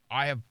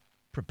I have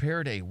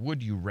prepared a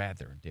Would You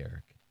Rather,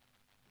 Derek.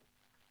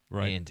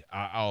 Right. And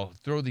I'll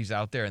throw these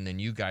out there, and then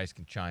you guys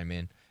can chime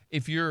in.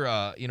 If you're,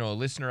 a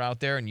listener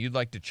out there and you'd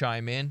like to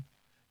chime in,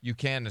 you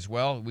can as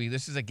well.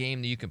 This is a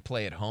game that you can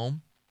play at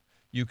home.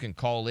 You can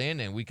call in,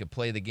 and we can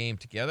play the game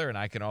together, and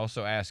I can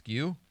also ask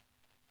you,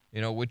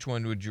 which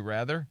one would you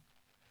rather?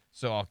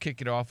 So I'll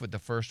kick it off with the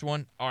first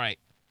one. All right,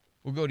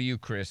 we'll go to you,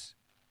 Chris.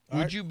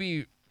 Would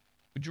you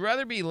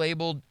rather be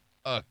labeled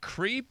a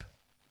creep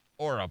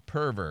or a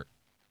pervert?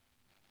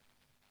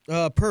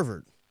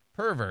 Pervert.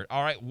 Pervert.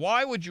 All right.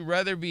 Why would you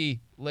rather be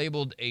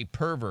labeled a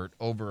pervert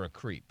over a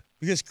creep?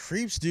 Because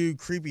creeps do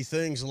creepy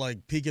things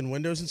like peeking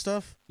windows and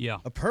stuff. Yeah.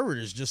 A pervert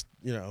is just,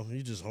 you're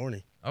just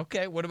horny.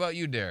 Okay. What about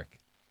you, Derek?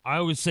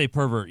 I would say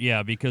pervert,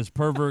 yeah, because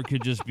pervert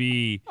could just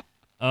be,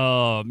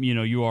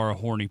 you are a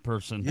horny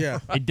person. Yeah.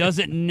 It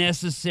doesn't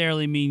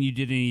necessarily mean you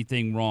did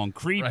anything wrong.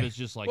 Creep is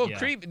just like,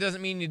 creep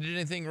doesn't mean you did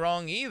anything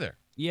wrong either.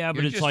 Yeah, but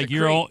You're it's just like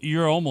a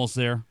you're almost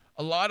there.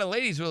 A lot of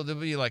ladies will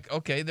be like,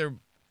 okay, they're,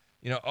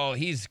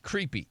 he's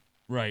creepy.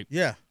 Right.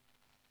 Yeah.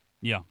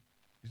 Yeah.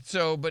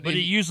 So, but it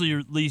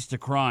usually leads to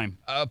crime.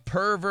 A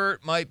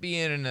pervert might be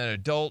in an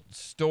adult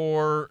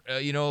store,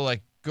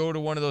 like go to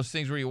one of those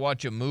things where you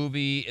watch a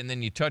movie and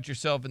then you touch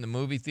yourself in the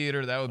movie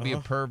theater. That would be a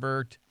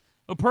pervert.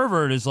 A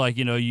pervert is like,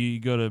 you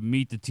go to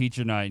meet the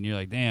teacher night and you're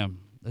like, damn,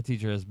 that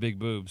teacher has big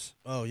boobs.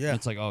 Oh, yeah. And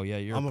it's like, oh, yeah,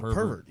 you're I'm a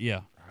pervert.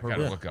 Yeah. I got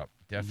to look up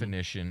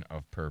definition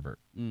of pervert.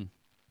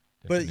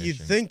 But you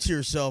think to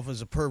yourself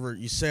as a pervert,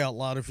 you say out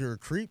loud if you're a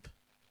creep?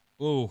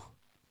 Oh,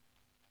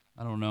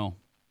 I don't know.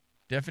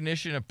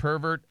 Definition of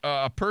pervert,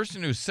 a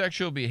person whose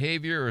sexual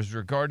behavior is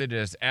regarded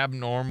as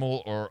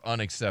abnormal or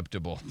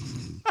unacceptable.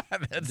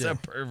 That's a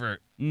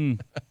pervert.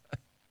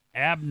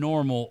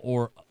 Abnormal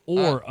or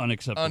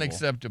unacceptable.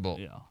 Unacceptable.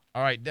 Yeah.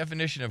 All right,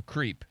 definition of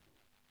creep.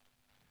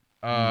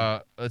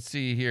 Let's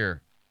see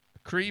here.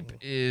 Creep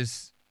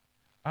is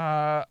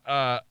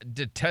a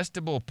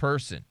detestable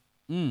person.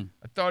 I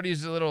thought he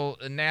was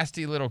a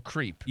nasty little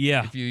creep.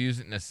 Yeah. If you use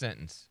it in a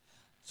sentence.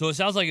 So it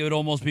sounds like it would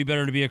almost be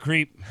better to be a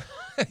creep.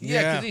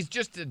 Yeah, because he's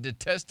just a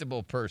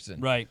detestable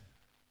person. Right.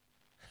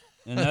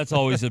 And that's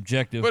always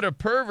objective. But a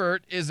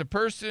pervert is a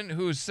person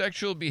whose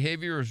sexual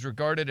behavior is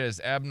regarded as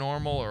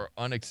abnormal or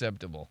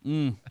unacceptable.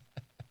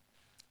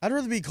 I'd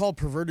rather be called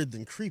perverted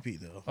than creepy,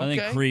 though. I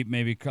think creep,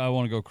 maybe. I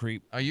want to go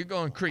creep. Are you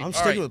going creep? I'm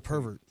sticking with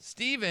pervert.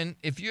 Steven,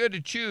 if you had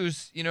to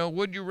choose,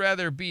 would you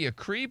rather be a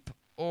creep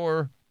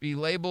or be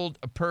labeled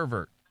a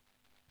pervert?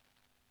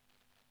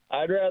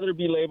 I'd rather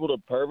be labeled a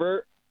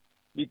pervert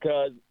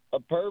because a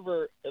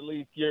pervert, at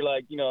least you're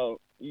like, you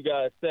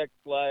got a sex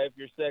life,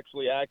 you're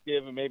sexually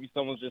active, and maybe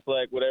someone's just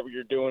like, whatever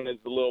you're doing is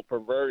a little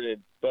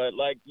perverted. But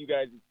like you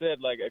guys have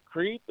said, like a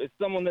creep is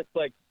someone that's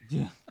like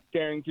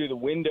staring through the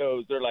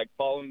windows or like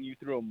following you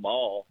through a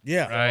mall.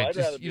 Yeah. Right.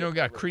 Just,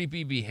 got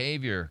creepy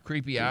behavior,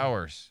 creepy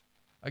hours.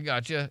 I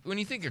got you. When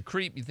you think of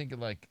creep, you think of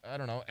like, I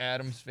don't know,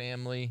 Addams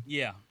Family.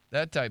 Yeah.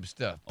 That type of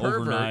stuff.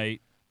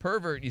 Overnight.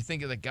 Pervert, you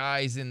think of the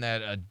guys in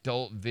that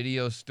adult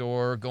video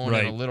store going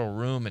in a little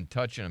room and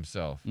touching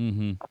himself.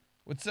 Mm-hmm.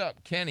 What's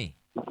up, Kenny?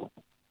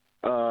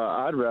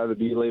 I'd rather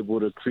be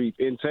labeled a creep.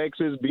 In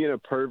Texas, being a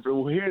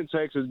pervert, here in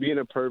Texas, being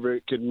a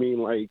pervert could mean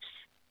like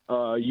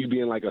you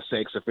being like a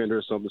sex offender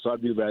or something. So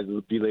I'd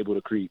rather be labeled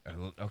a creep.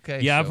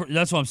 Okay. Yeah,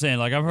 that's what I'm saying.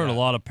 Like I've heard a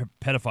lot of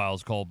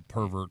pedophiles called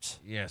perverts.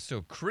 Yeah,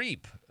 so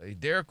creep.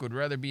 Derek would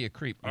rather be a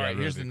creep. All right,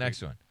 here's the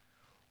next one.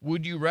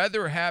 Would you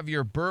rather have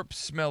your burp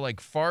smell like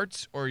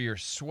farts or your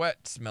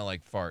sweat smell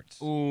like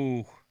farts?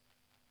 Ooh.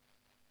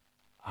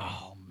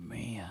 Oh,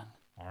 man.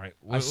 All right.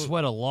 I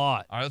sweat a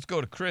lot. All right, let's go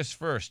to Chris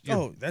first.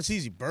 That's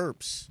easy.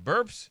 Burps.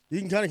 Burps? You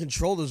can kind of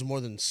control those more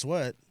than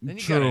sweat. Then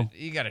True.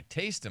 You gotta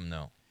taste them,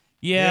 though.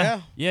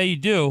 Yeah, you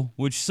do,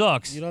 which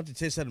sucks. You don't have to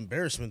taste that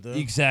embarrassment, though.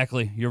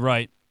 Exactly. You're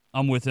right.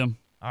 I'm with him.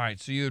 All right,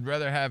 so you would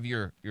rather have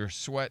your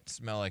sweat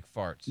smell like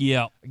farts.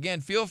 Yeah.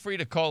 Again, feel free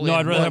to call in. No,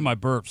 I'd rather have my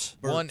burps.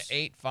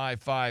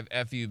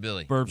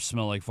 1-855-FU-Billy. Burps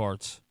smell like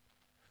farts.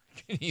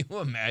 Can you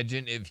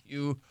imagine if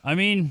you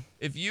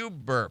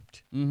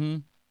burped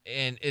and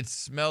it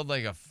smelled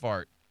like a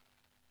fart?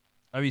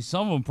 I mean,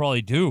 some of them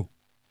probably do.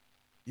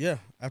 Yeah,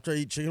 after I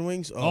eat chicken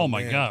wings. Oh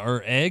my God.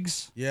 Or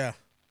eggs? Yeah.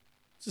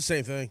 It's the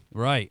same thing.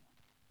 Right.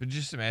 But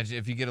just imagine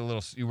if you get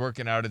you're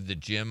working out at the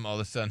gym, all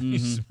of a sudden you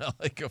smell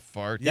like a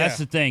fart. That's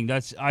the thing.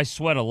 I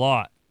sweat a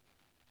lot,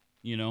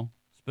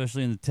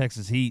 especially in the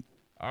Texas heat.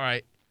 All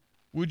right.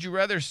 Would you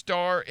rather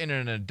star in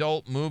an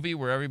adult movie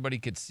where everybody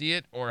could see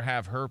it or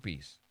have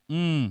herpes?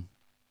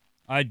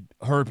 I'd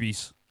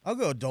herpes. I'll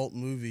go adult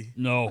movie.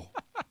 No.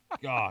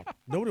 God.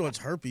 Nobody wants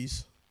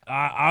herpes.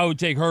 I would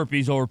take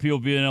herpes over people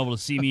being able to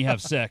see me have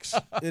sex.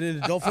 In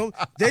an adult film?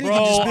 Then Bro, you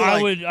could just be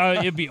like,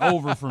 it'd be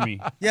over for me.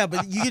 Yeah,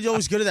 but you could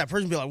always go to that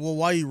person and be like, well,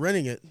 why are you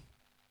renting it?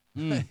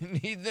 You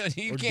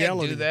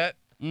can't do that.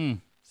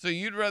 So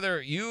you would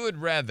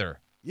rather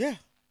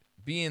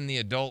be in the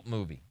adult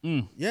movie.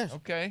 Yes.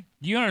 Okay.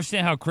 Do you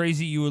understand how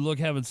crazy you would look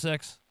having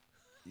sex?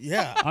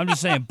 Yeah. I'm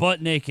just saying,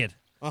 butt naked.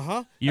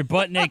 You're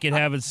butt naked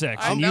having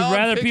sex. I And know, you'd I'm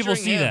rather people picturing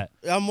see him.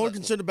 that. I'm more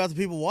concerned about the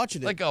people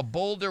watching it. Like a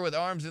boulder with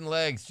arms and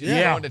legs just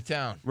Yeah. going to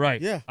town.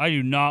 Right. Yeah. I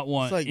do not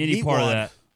want It's like any meat part of wad. that.